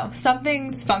 I don't know.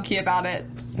 Something's funky about it.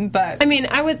 But I mean,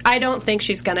 I don't think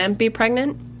she's gonna be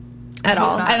pregnant at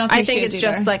all. I don't think it's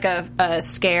just like a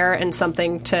scare and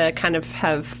something to kind of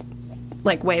have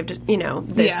like waved,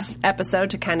 this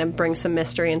episode to kind of bring some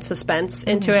mystery and suspense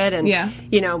into it, and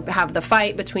have the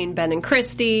fight between Ben and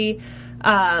Christy.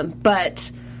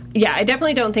 But Yeah, I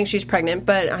definitely don't think she's pregnant,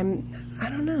 but I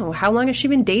don't know. How long has she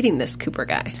been dating this Cooper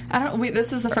guy?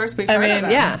 This is the first we've heard of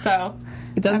him, so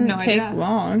it doesn't take idea.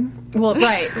 long. Well,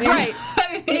 right. No,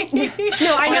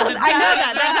 I know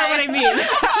that. That's not what I mean.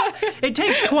 It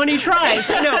takes 20 tries.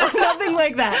 No, nothing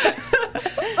like that.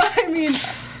 I mean,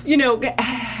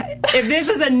 if this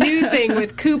is a new thing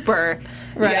with Cooper,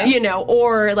 right?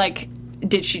 Or like,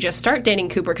 did she just start dating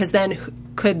Cooper? Because then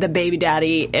could the baby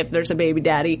daddy, if there's a baby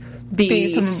daddy,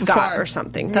 be Scott or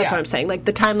something? That's what I'm saying. Like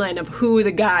the timeline of who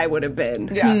the guy would have been.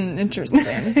 Yeah, interesting.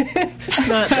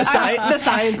 Not the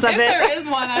science of it. If there is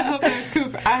one, I hope there's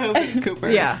Cooper. I hope it's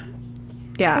Cooper's. Yeah.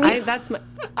 That's my.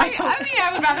 I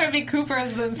would rather it be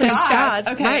Cooper's than Scott's. Scott's.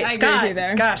 Okay, right, I Scott. agree with you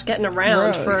there. Gosh, getting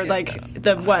around for like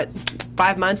the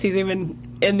 5 months he's even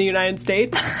in the United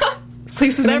States.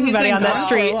 Sleeps with everybody on that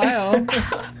street.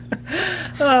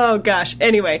 Oh gosh.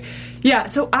 Anyway, yeah.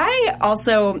 So I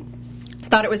also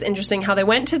thought it was interesting how they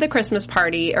went to the Christmas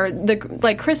party or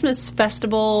the Christmas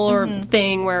festival or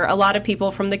thing where a lot of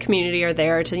people from the community are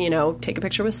there to take a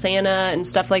picture with Santa and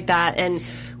stuff like that, and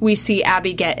we see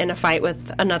Abby get in a fight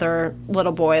with another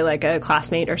little boy, like a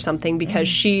classmate or something, because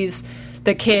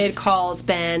the kid calls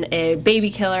Ben a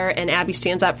baby killer, and Abby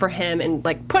stands up for him and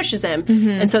like pushes him,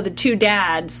 and so the two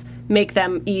dads make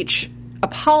them each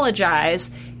apologize.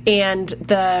 And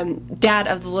the dad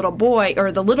of the little boy,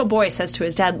 or the little boy says to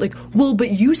his dad, like, well,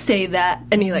 but you say that,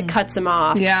 and he like cuts him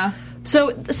off. Yeah. So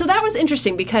that was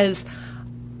interesting because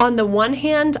on the one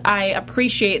hand, I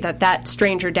appreciate that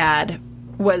stranger dad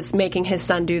was making his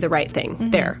son do the right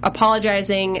thing there,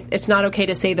 apologizing. It's not okay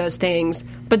to say those things,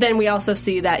 but then we also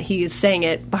see that he's saying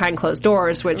it behind closed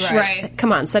doors, which,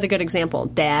 come on, set a good example,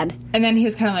 Dad. And then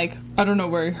he's kind of like, I don't know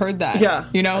where he heard that. Yeah.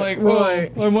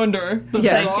 I wonder. That's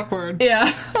so awkward.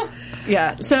 Yeah.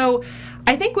 Yeah. So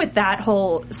I think with that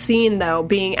whole scene, though,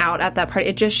 being out at that party,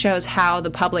 it just shows how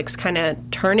the public's kind of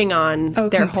turning on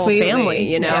their whole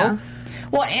family, Yeah.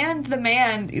 Well, and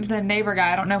the neighbor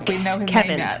guy, I don't know if we know his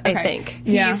Kevin, name yet. I think.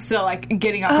 He's still,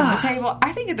 getting up from the table.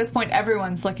 I think at this point,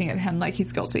 everyone's looking at him like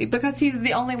he's guilty because he's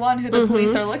the only one who the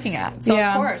police are looking at. So,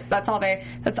 of course, that's all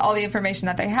the information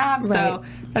that they have. So,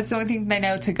 that's the only thing they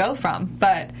know to go from.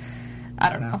 But, I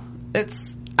don't know.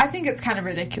 I think it's kind of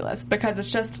ridiculous because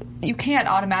it's just, you can't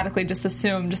automatically just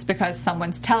assume just because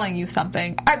someone's telling you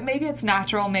something. Maybe it's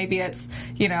natural, maybe it's,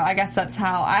 I guess that's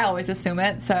how I always assume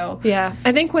it, so. Yeah,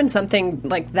 I think when something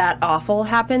like that awful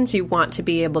happens, you want to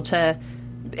be able to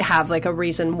have like a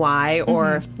reason why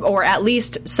or at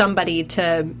least somebody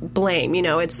to blame.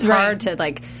 It's hard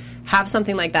to have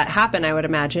something like that happen, I would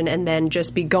imagine, and then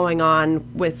just be going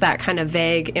on with that kind of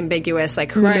vague, ambiguous,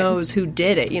 who knows who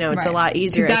did it. It's a lot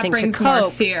easier, I think, to cope.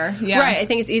 More fear. Yeah. Right, I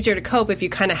think it's easier to cope if you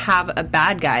kind of have a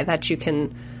bad guy that you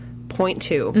can point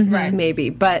to, maybe.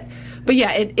 But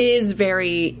yeah, it is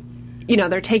very,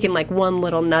 they're taking one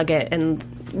little nugget and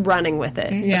running with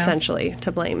it, essentially,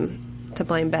 to blame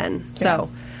Ben. Yeah.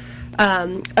 So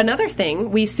another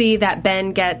thing, we see that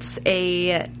Ben gets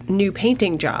a new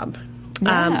painting job.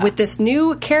 With this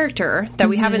new character that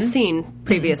we haven't seen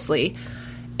previously.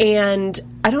 And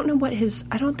I don't know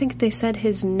I don't think they said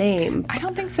his name. I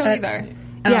don't think so either.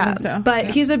 I don't think so. But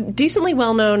he's a decently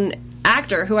well-known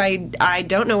actor who I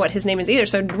don't know what his name is either,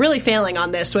 so really failing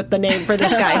on this with the name for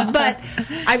this guy. But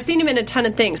I've seen him in a ton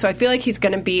of things, so I feel like he's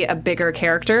going to be a bigger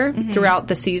character throughout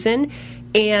the season.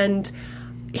 And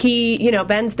he,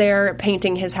 Ben's there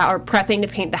painting his house, or prepping to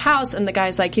paint the house, and the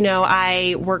guy's like,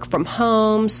 I work from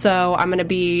home, so I'm going to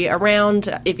be around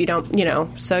if you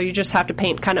don't, so you just have to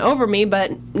paint kind of over me,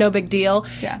 but no big deal.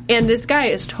 Yeah. And this guy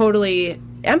is totally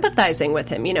empathizing with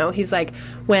him, He's like,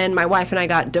 when my wife and I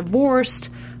got divorced,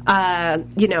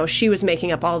 she was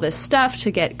making up all this stuff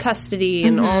to get custody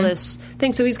and all this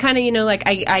thing. So he's kind of,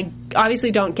 I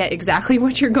obviously don't get exactly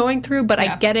what you're going through, but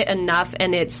I get it enough.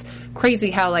 And it's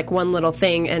crazy how one little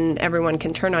thing and everyone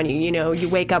can turn on you. You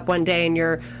wake up one day and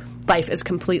your life is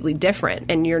completely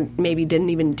different and you maybe didn't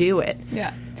even do it.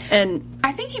 Yeah. And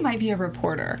I think he might be a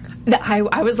reporter.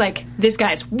 I was like, this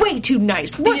guy's way too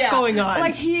nice. What's going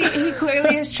on? He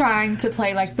clearly is trying to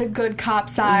play the good cop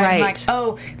side. Right.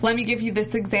 Let me give you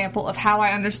this example of how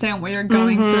I understand what you're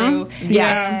going through.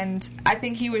 Yeah. And I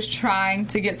think he was trying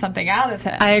to get something out of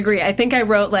him. I agree. I think I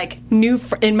wrote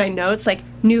in my notes,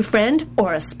 new friend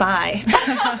or a spy.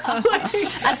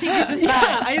 I think he's a spy.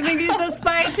 Yeah, I think he's a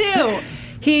spy too.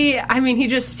 He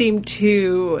just seemed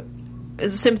too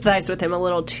sympathized with him a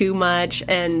little too much,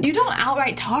 and You don't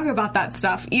outright talk about that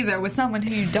stuff either with someone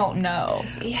who you don't know.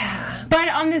 yeah. But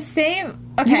on the same,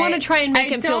 okay, You want to try and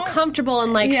make I him feel don't- comfortable,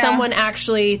 and like Yeah. someone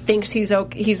actually thinks he's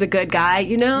a good guy,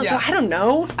 you know? So Yeah. I don't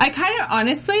know. I kind of,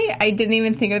 honestly, I didn't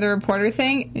even think of the reporter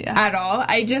thing Yeah. at all.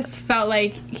 I just felt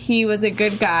like he was a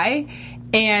good guy,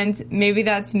 and maybe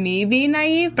that's me being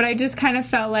naive, but I just kind of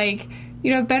felt like,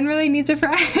 you know, Ben really needs a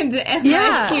friend. And,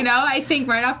 Yeah. like, you know, I think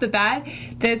right off the bat,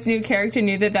 this new character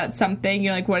knew that that's something.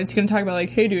 You're like, what is he going to talk about?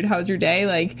 Like, hey, dude, how's your day?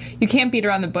 Like, you can't beat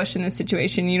around the bush in this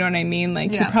situation. You know what I mean?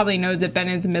 Like, Yeah. he probably knows that Ben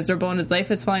is miserable and his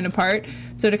life is falling apart.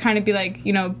 So to kind of be like,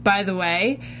 you know, by the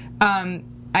way,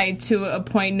 I, to a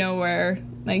point, know where,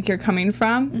 like, you're coming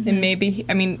from. Mm-hmm. And maybe,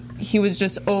 I mean, he was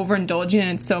just overindulging in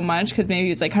it so much because maybe he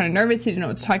was, like, kind of nervous. He didn't know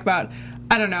what to talk about.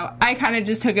 I don't know. I kind of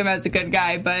just took him as a good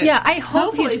guy, but Yeah, I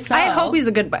hope Hopefully he's. so. I hope he's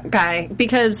a good guy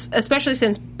because, especially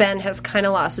since Ben has kind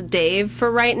of lost Dave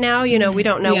for right now. You know, we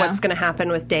don't know Yeah. what's going to happen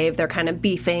with Dave. They're kind of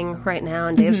beefing right now,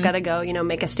 and Dave's got to go. You know,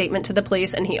 make a statement to the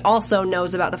police, and he also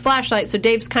knows about the flashlight. So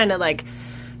Dave's kind of like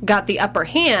got the upper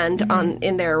hand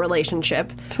in their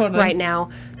relationship Totally. right now.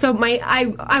 So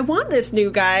I want this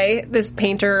new guy, this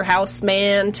painter house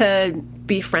man, to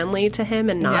be friendly to him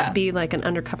and not Yeah. be like an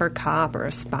undercover cop or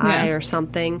a spy Yeah. or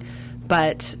something.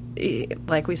 But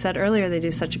like we said earlier, they do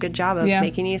such a good job of Yeah.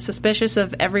 making you suspicious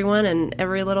of everyone and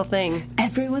every little thing.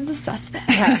 Everyone's a suspect.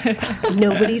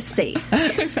 Nobody's safe.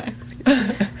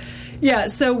 Yeah,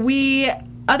 so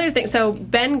so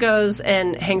Ben goes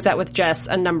and hangs out with Jess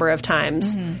a number of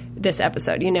times this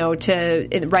episode, you know,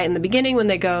 right in the beginning when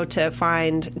they go to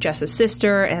find Jess's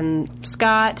sister and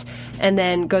Scott, and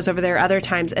then goes over there other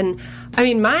times. And I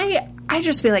mean, I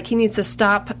just feel like he needs to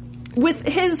stop with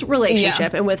his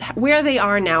relationship Yeah. and with where they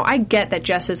are now. I get that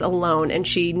Jess is alone and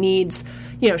she needs,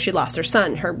 you know, she lost her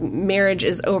son. Her marriage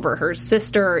is over. Her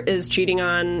sister is cheating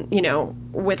on, you know,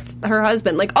 with her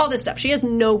husband. Like all this stuff. She has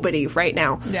nobody right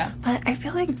now. Yeah. But I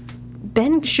feel like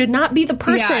Ben should not be the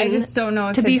person. I just don't know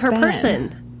if to be it's her Ben.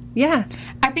 person. Yeah.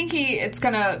 I think it's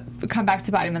gonna come back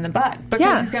to bite him in the butt because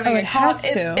Yeah. he's gonna Oh, get it caught. has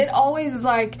to. It always is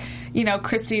like, you know,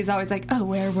 Christy is always like, "Oh,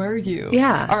 where were you?"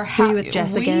 Yeah. or Were how you with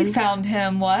Jess we again?" found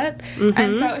him. What? And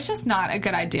so it's just not a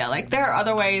good idea. Like there are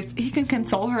other ways he can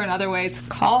console her in other ways,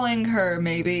 calling her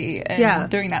maybe, and Yeah.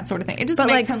 doing that sort of thing. It just But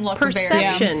makes like him look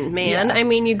perception, very man. Yeah. I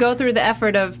mean, you go through the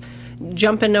effort of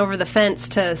jumping over the fence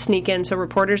to sneak in so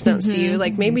reporters don't see you.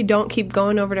 Like maybe don't keep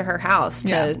going over to her house to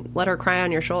Yeah. let her cry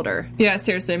on your shoulder. yeah,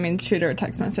 seriously, I mean, shoot her a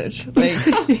text message. Like,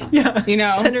 Yeah. you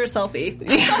know. Send her a selfie.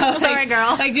 Like, Sorry,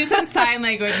 girl. Like, do some sign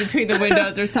language between the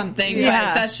windows or something.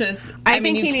 Yeah. But that's just, I I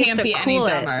mean, think you he needs can't to be any cool it.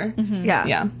 dumber. Yeah.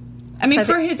 Yeah. I mean, I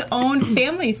for think- his own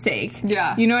family's sake.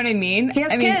 Yeah. You know what I mean? He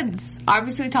has I mean, kids.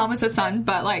 Obviously, Thomas is son,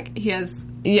 but like he has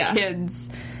Yeah. kids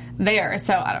there.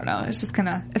 So I don't know. It's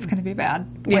gonna be bad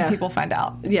when Yeah. people find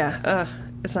out. Yeah,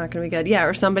 it's not going to be good. Yeah,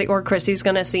 or Christy's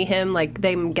going to see him, like,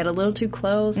 they get a little too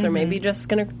close, or maybe just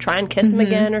going to try and kiss him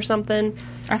again or something.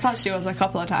 I thought she was a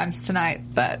couple of times tonight,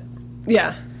 but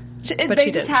Yeah. But they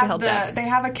she just didn't. She have held back. they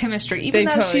have a chemistry. Even They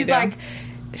though totally do.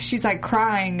 she's like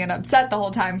crying and upset the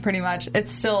whole time, pretty much.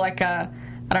 It's still like I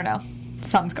don't know,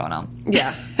 something's going on.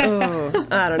 Yeah. Oh,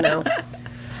 I don't know.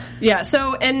 Yeah,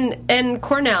 so, and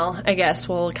Cornell, I guess,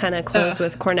 we'll kind of close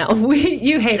with Cornell.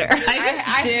 You hate her.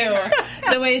 I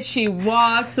do. The way she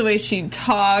walks, the way she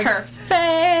talks, Her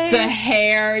face, the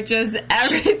hair, just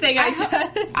everything.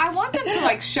 I want them to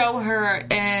like show her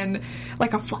in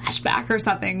like a flashback or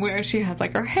something where she has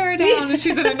like her hair down and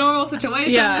she's in a normal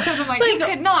situation. Yeah. Because I'm like, you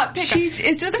could not pick She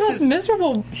is just the most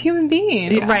miserable human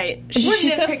being. Yeah. Right. We're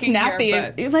She's so nitpicking snappy.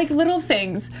 here, but- Like little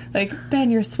things. Like,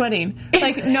 Ben, you're sweating.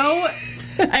 Like, no,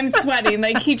 I'm sweating.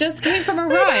 Like, he just came from a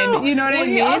run. You know what Well, I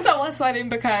he mean? also was sweating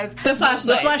because The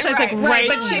flashlight. The flashlight's like right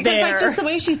But she, there. like, just the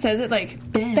way she says it, like,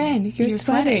 Ben, you're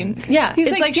sweating. Yeah, He's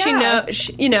it's like she yeah. knows.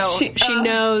 She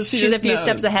knows she she's a just few knows.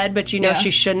 steps ahead, but you know Yeah.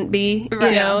 she shouldn't be. You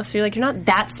Right. know, so you're like, you're not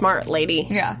that smart, lady.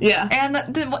 Yeah. Yeah.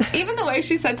 And even the way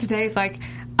she said today, like,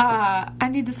 I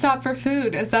need to stop for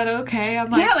food. Is that okay?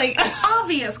 I'm like, Yeah, like-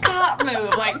 obvious cop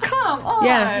move. Like, come on.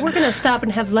 Yeah, we're gonna stop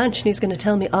and have lunch, and he's gonna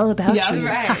tell me all about Yeah, you.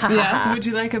 Right. Yeah. Would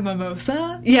you like a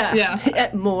mimosa? Yeah, Yeah.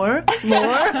 more.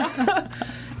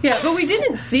 Yeah, but we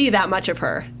didn't see that much of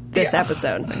her this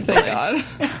episode. Thank God.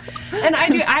 And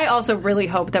I also really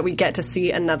hope that we get to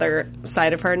see another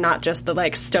side of her, not just the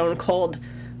like stone cold,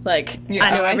 like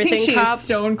I know I everything think she's cop.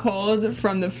 stone cold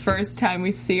from the first time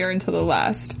we see her until the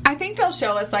last. I think they'll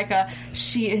show us like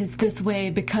she is this way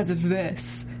because of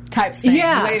this. type thing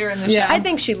later in the show. I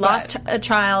think she lost a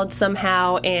child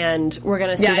somehow, and we're going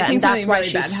to see I that, think and that's why really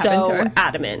she's bad happened to so her.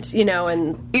 adamant,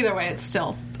 and either way, it's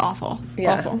still awful.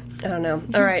 yeah. Awful. I don't know.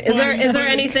 All right, is there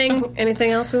anything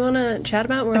else we want to chat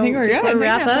about? I think we're good. Before we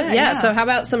wrap that's up, it, yeah. So how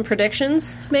about some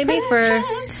predictions, maybe for?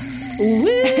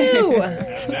 Woo!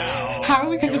 How are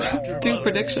we going to do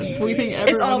predictions? We think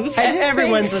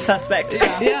Everyone's a suspect.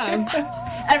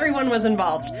 Yeah. Everyone was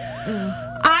involved.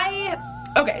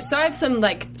 So I have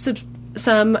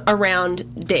some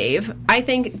around Dave. I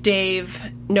think Dave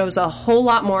knows a whole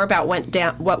lot more about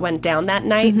what went down that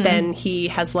night than he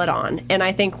has let on, and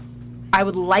I think I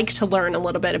would like to learn a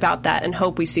little bit about that and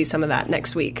hope we see some of that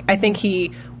next week. I think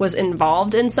he was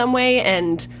involved in some way,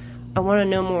 and I want to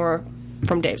know more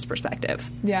from Dave's perspective.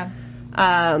 Yeah.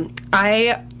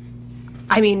 I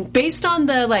mean, based on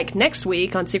the next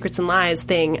week on Secrets and Lies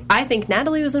thing, I think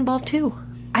Natalie was involved too.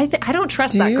 I don't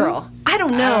trust that girl. I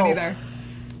don't know. I don't either.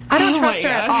 I don't trust her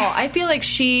at all. I feel like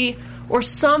she or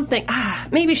something.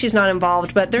 Maybe she's not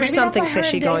involved, but there's something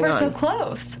fishy going on. Maybe that's why her and Dave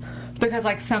are so close. Because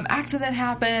some accident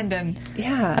happened, and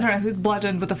I don't know who's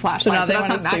bludgeoned with a flashlight. So now they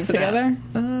want to sleep together.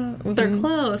 They're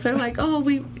close. They're like, oh,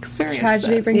 we experienced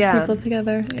tragedy this. brings people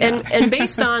together. Yeah. And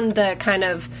based on the kind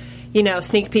of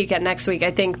sneak peek at next week,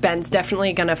 I think Ben's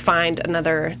definitely going to find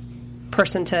another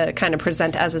person to kind of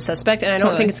present as a suspect, and I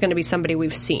don't think it's going to be somebody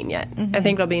we've seen yet. I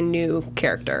think it'll be a new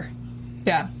character.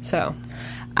 Yeah. So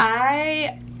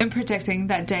I am predicting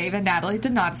that Dave and Natalie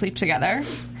did not sleep together.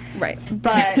 Right.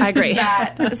 But I agree.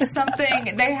 That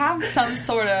they have some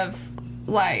sort of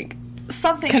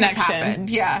something connection. has happened.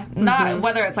 Yeah. Not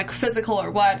whether it's physical or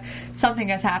what, something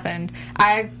has happened.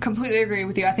 I completely agree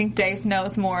with you. I think Dave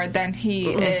knows more than he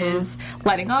is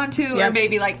letting on to, or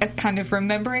maybe is kind of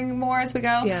remembering more as we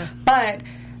go. Yeah. But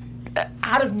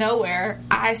out of nowhere,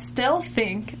 I still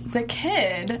think the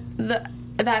kid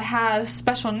that has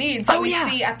special needs that we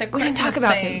see at the Christmas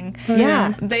thing.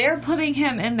 Yeah. They're putting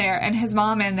him in there and his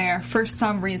mom in there for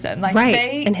some reason.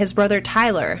 And his brother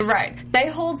Tyler. Right. They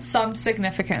hold some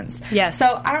significance. Yes.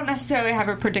 So I don't necessarily have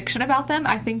a prediction about them.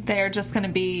 I think they're just going to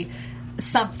be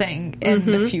something in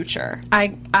the future.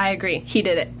 I agree. He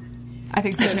did it. I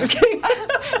think so too.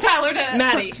 Tyler did it.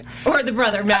 Maddie. Or the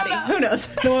brother, Maddie. Who knows?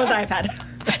 The one with the iPad.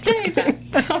 You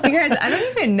guys, I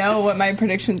don't even know what my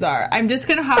predictions are. I'm just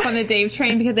going to hop on the Dave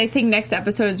train because I think next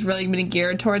episode is really going to be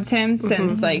geared towards him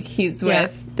since he's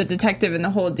with the detective and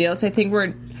the whole deal. So I think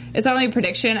it's not only a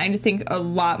prediction, I just think a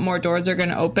lot more doors are going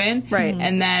to open. Right.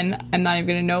 And then I'm not even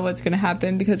going to know what's going to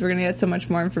happen because we're going to get so much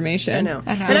more information. I know.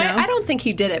 And I don't think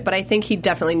he did it, but I think he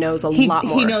definitely knows a lot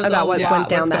more about what went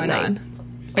down that night.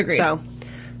 Agreed. So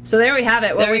there we have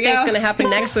it. What we think is going to happen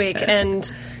next week. And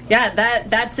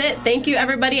that's it. Thank you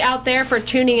everybody out there for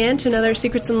tuning in to another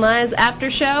Secrets and Lies after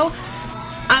show.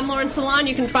 I'm Lauren Salon.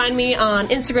 You can find me on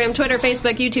Instagram, Twitter,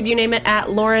 Facebook, YouTube, you name it,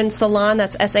 at Lauren Salon.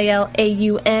 That's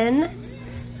SALAUN.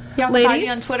 Y'all can find me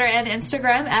on Twitter and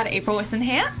Instagram at April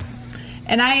Wissenhant.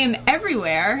 And I am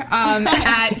everywhere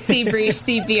at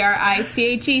Cbriche,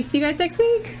 CBRICHE. See you guys next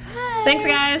week. Bye. Thanks,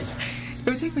 guys. It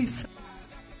would take me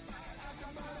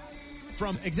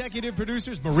From executive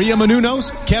producers Maria Menounos,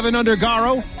 Kevin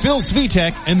Undergaro, Phil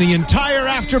Svitek, and the entire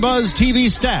AfterBuzz TV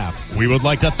staff, we would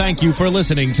like to thank you for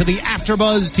listening to the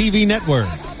AfterBuzz TV network.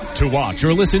 To watch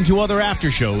or listen to other after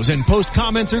shows and post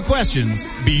comments or questions,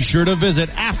 be sure to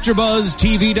visit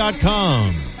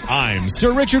AfterBuzzTV.com. I'm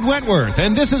Sir Richard Wentworth,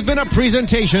 and this has been a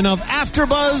presentation of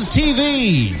AfterBuzz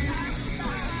TV.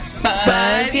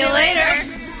 Buzz you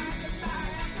later.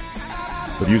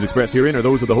 The views expressed herein are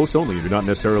those of the host only and do not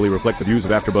necessarily reflect the views of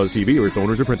AfterBuzz TV or its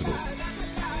owners or principals.